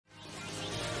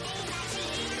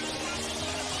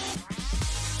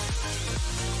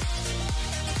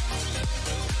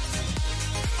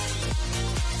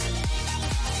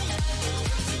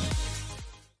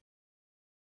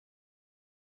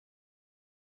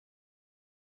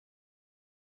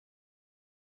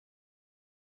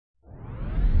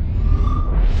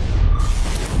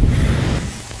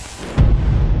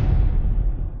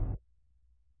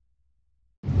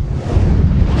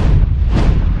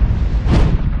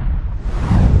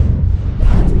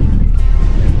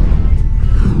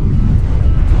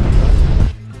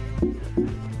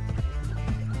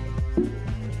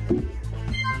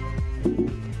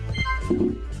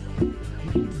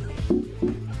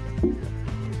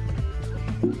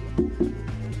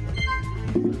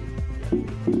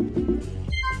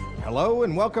Hello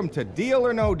and welcome to Deal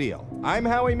or No Deal. I'm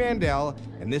Howie Mandel,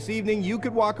 and this evening you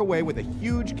could walk away with a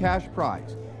huge cash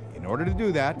prize. In order to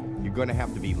do that, you're going to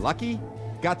have to be lucky,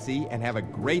 gutsy, and have a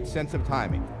great sense of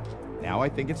timing. Now I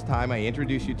think it's time I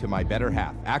introduce you to my better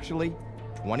half. Actually,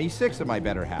 26 of my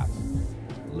better halves.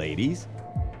 Ladies,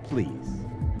 please.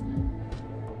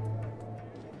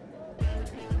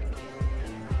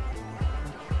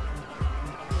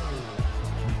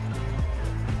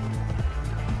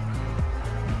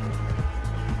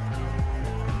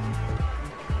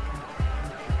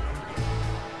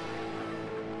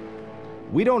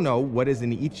 We don't know what is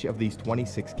in each of these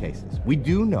 26 cases. We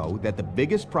do know that the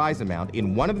biggest prize amount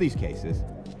in one of these cases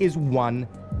is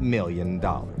 $1 million.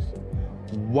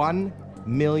 $1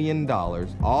 million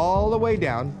all the way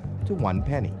down to 1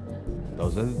 penny.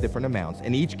 Those are the different amounts,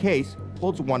 and each case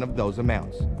holds one of those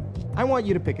amounts. I want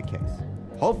you to pick a case.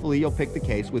 Hopefully you'll pick the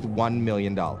case with $1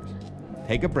 million.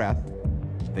 Take a breath,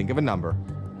 think of a number,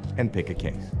 and pick a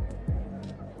case.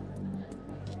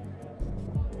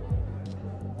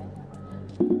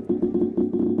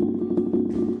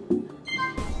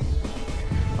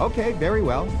 Okay, very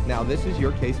well. Now this is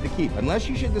your case to keep, unless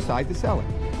you should decide to sell it.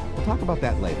 We'll talk about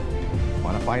that later.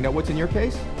 Want to find out what's in your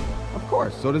case? Of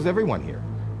course, so does everyone here.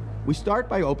 We start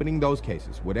by opening those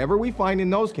cases. Whatever we find in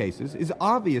those cases is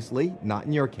obviously not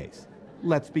in your case.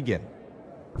 Let's begin.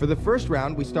 For the first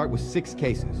round, we start with 6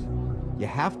 cases. You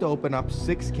have to open up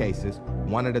 6 cases,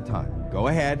 one at a time. Go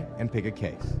ahead and pick a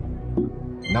case.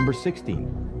 Number 16.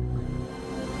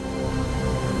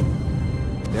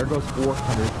 There goes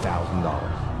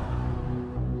 $400,000.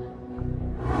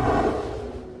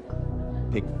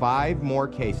 Pick 5 more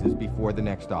cases before the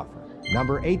next offer.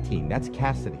 Number 18, that's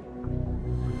Cassidy.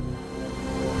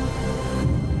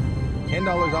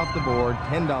 $10 off the board,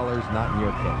 $10 not in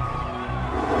your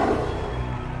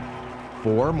case.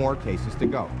 4 more cases to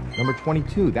go. Number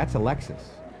 22, that's Alexis.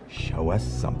 Show us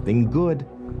something good.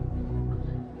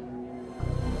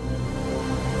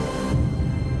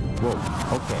 Whoa,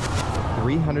 okay.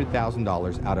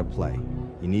 $300,000 out of play.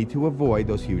 You need to avoid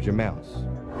those huge amounts.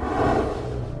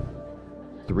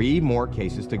 3 more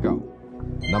cases to go.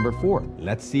 Number 4,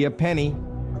 let's see a penny.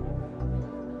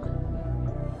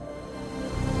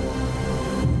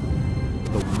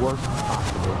 The worst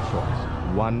possible choice.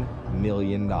 $1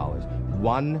 million.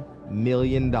 $1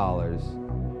 million,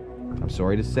 I'm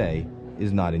sorry to say,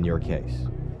 is not in your case.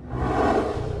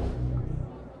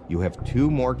 You have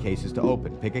 2 more cases to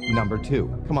open. Pick a number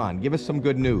 2. Come on, give us some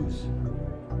good news.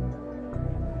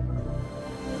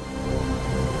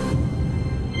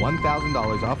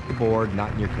 $1,000 off the board,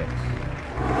 not in your case.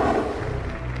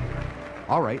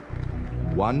 All right,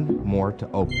 1 more to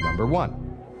open. Number 1.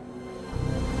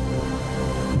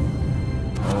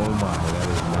 Oh my, that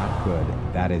is not good.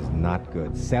 That is not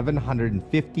good.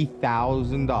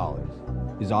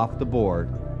 $750,000 is off the board.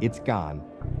 It's gone.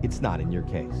 It's not in your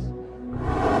case.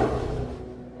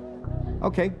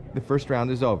 Okay, the first round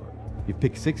is over. You've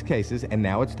picked 6 cases, and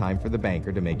now it's time for the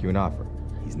banker to make you an offer.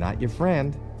 He's not your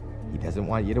friend. He doesn't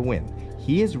want you to win.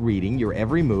 He is reading your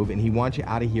every move, and he wants you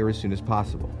out of here as soon as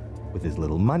possible, with as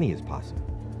little money as possible.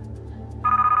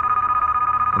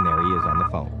 And there he is on the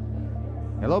phone.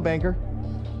 Hello, banker.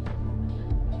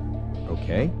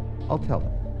 Okay, I'll tell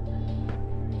him.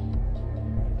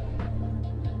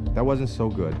 That wasn't so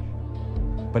good,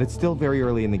 but it's still very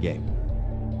early in the game.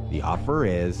 The offer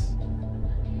is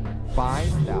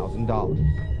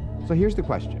 $5,000. So here's the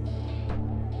question.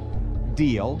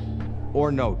 Deal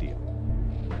or no deal?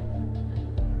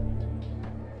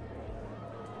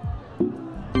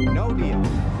 No deal.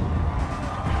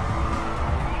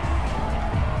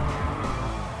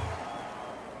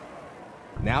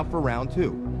 Now for round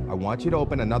 2. I want you to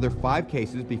open another 5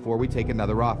 cases before we take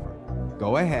another offer.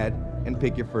 Go ahead and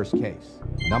pick your first case.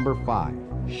 Number 5.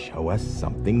 Show us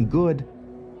something good.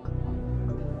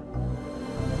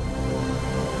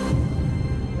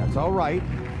 That's all right.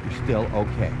 You're still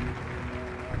okay.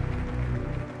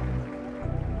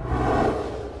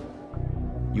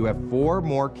 You have 4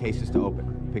 more cases to open.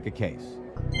 Pick a case.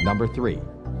 Number 3.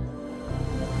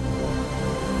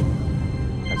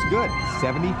 That's good.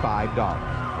 $75. A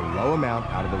low amount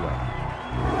out of the way.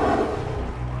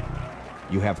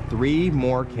 You have 3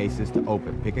 more cases to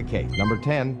open. Pick a case. Number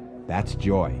 10. That's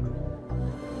Joy.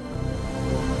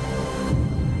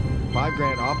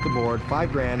 $5,000 off the board.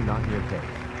 $5,000 not in your case.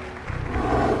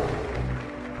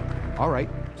 All right.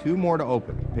 2 more to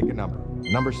open. Pick a number.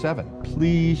 Number 7.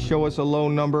 Please show us a low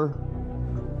number.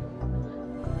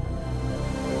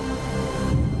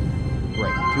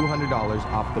 Great. $200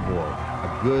 off the board.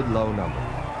 A good low number.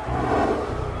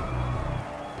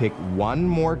 Pick one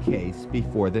more case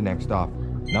before the next offer.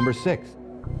 Number 6.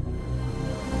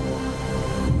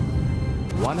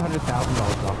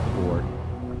 $100,000 off the board.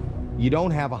 You don't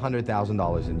have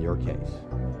 $100,000 in your case.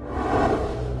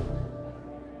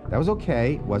 That was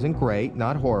okay. Wasn't great,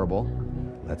 not horrible.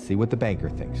 Let's see what the banker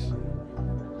thinks.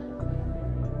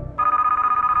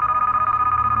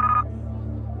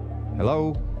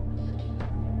 Hello?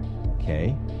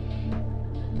 Okay.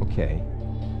 Okay.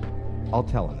 I'll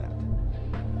tell him that.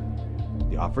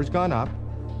 The offer's gone up.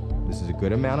 This is a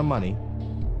good amount of money.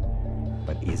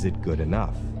 But is it good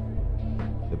enough?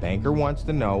 The banker wants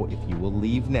to know if you will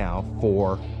leave now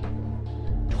for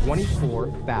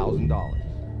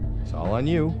 $24,000. It's all on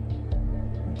you.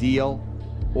 Deal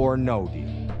or no deal?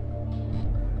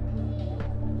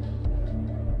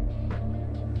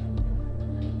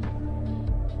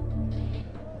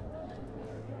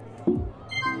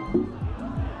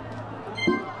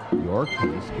 Your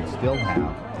case could still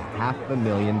have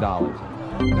 $500,000.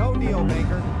 No deal,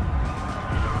 banker.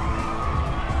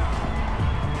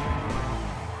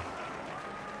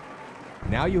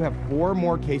 Now you have 4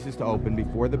 more cases to open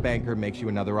before the banker makes you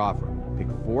another offer. Pick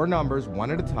 4 numbers,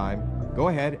 one at a time. Go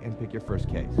ahead and pick your first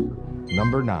case.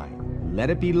 Number 9.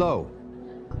 Let it be low.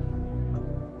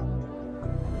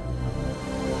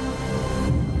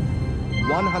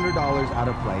 $100 out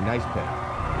of play. Nice pick.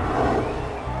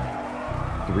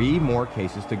 3 more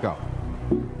cases to go.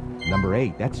 Number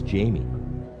 8. That's Jamie.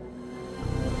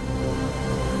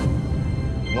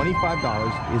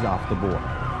 $25 is off the board.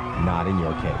 Not in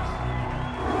your case.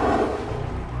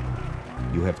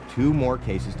 You have 2 more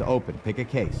cases to open. Pick a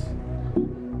case.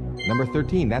 Number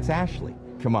 13, that's Ashley.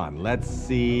 Come on, let's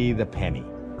see the penny.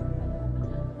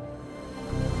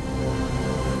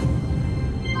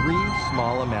 3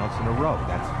 small amounts in a row.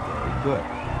 That's very good.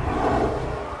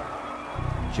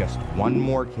 Just 1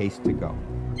 more case to go.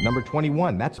 Number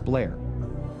 21, that's Blair.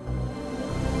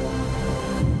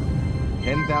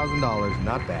 $10,000,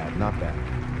 not bad, not bad.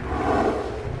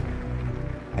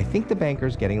 I think the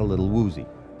banker's getting a little woozy.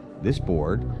 This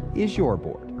board is your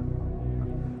board.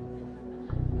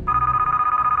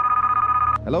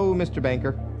 Hello, Mr.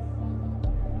 Banker.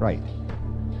 Right.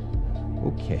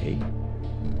 Okay.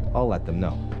 I'll let them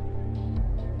know.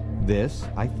 This,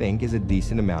 I think, is a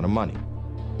decent amount of money.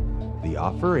 The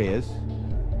offer is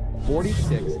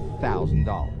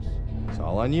 $46,000. It's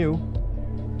all on you.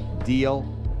 Deal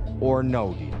or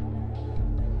no deal?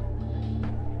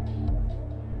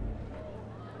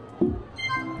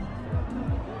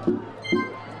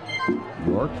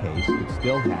 Your case could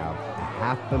still have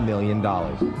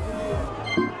 $500,000.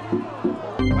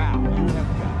 Wow, you have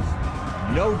guts.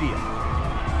 No deal.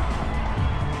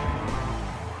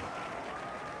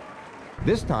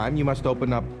 This time, you must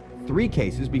open up 3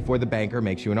 cases before the banker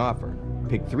makes you an offer.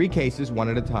 Pick 3 cases one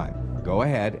at a time. Go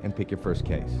ahead and pick your first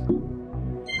case.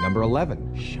 Number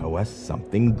 11, show us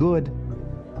something good.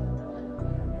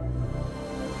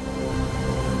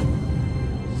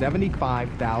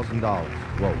 $75,000.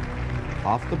 Whoa.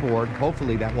 Off the board.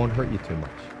 Hopefully that won't hurt you too much.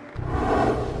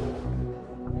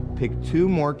 Pick 2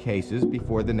 more cases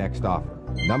before the next offer.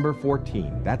 Number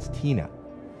 14, that's Tina.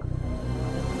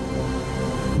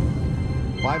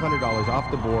 $500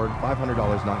 off the board,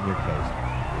 $500 not in your case.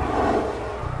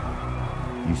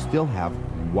 You still have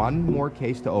 1 more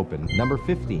case to open. Number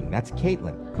 15, that's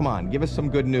Caitlin. Come on, give us some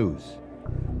good news.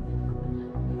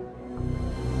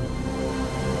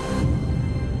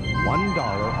 $1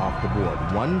 off the board,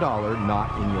 $1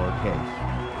 not in your case.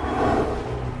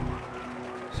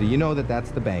 So you know that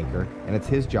that's the banker, and it's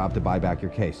his job to buy back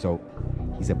your case. So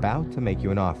he's about to make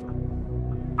you an offer.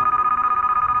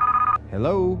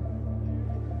 Hello?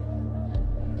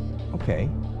 Okay,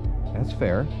 that's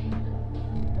fair.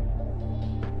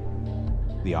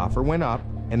 The offer went up,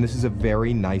 and this is a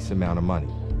very nice amount of money.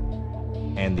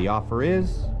 And the offer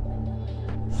is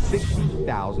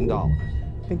 $60,000.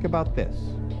 Think about this.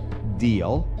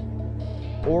 Deal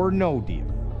or no deal?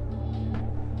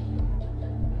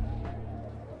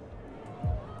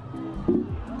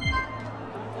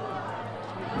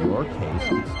 Your case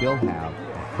could still have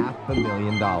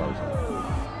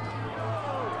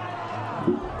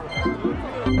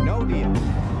 $500,000. No deal.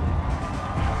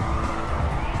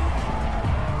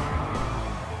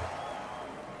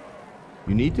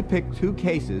 You need to pick 2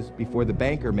 cases before the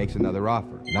banker makes another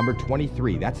offer. Number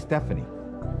 23, that's Stephanie.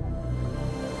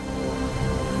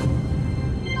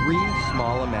 3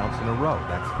 small amounts in a row.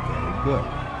 That's very good.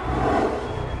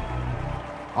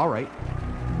 All right,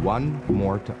 1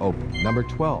 more to open. Number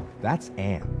 12, that's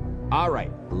Anne. All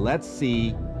right, let's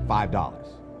see $5.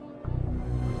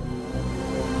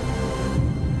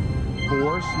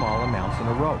 4 small amounts in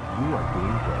a row. You are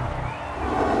doing great.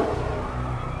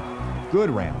 Good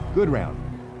round, good round.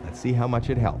 Let's see how much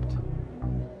it helped.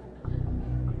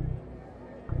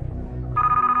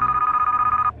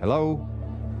 Hello?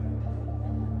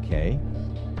 Okay.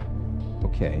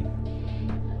 Okay.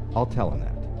 I'll tell him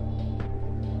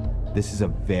that. This is a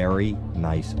very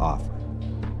nice offer.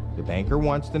 The banker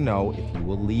wants to know if you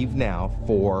will leave now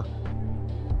for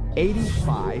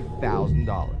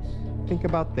 $85,000. Think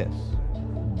about this.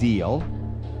 Deal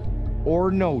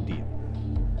or no deal?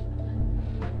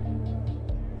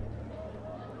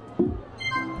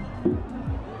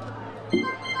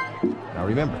 Now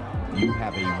remember, you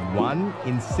have a 1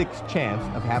 in 6 chance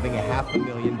of having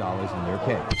 $500,000 in your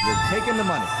case. You're taking the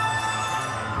money.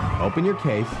 Open your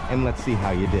case and let's see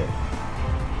how you did.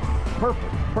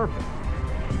 Perfect, perfect.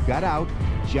 You got out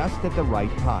just at the right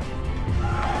time.